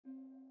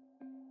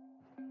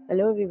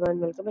Hello everyone,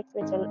 welcome back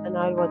to my channel and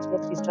I are watching a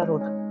 3-star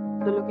hotel.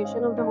 The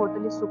location of the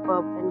hotel is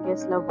superb and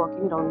guests love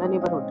walking around the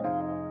neighborhood.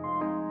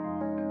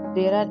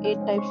 There are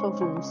 8 types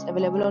of rooms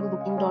available on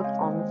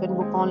booking.com. You can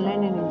book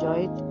online and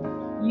enjoy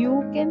it.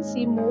 You can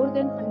see more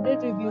than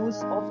 100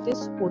 reviews of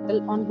this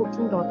hotel on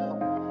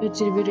booking.com.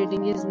 Its review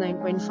rating is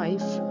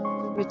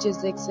 9.5, which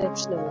is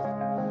exceptional.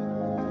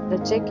 The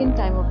check-in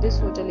time of this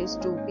hotel is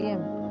 2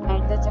 p.m.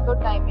 and the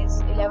check-out time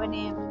is 11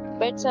 a.m.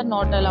 Pets are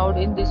not allowed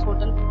in this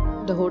hotel.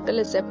 The hotel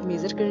accepts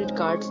major credit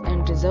cards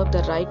and reserves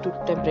the right to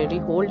temporarily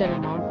hold an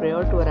amount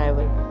prior to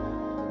arrival.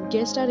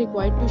 Guests are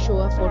required to show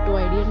a photo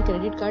ID and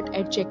credit card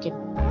at check-in.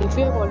 If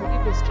you have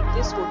already visited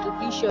this hotel,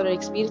 please share your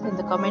experience in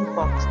the comment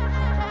box.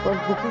 For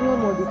booking or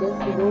more details,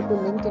 below the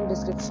link in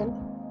description.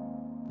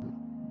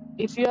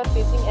 If you are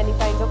facing any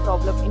kind of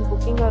problem in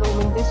booking a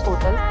room in this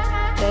hotel,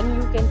 then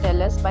you can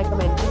tell us by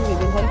commenting. We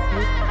will help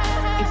you.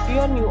 If you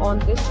are new on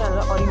this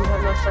channel or you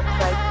have not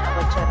subscribed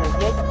our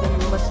channel yet,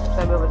 then you must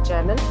subscribe our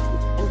channel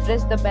and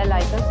press the bell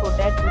icon so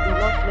that you do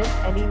not miss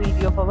any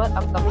video of our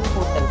upcoming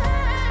hotel.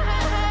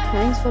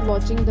 Thanks for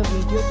watching the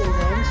video till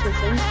the end. So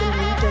friends, will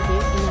meet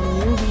again in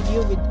a new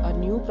video with a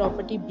new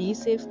property. Be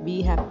safe,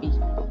 be happy.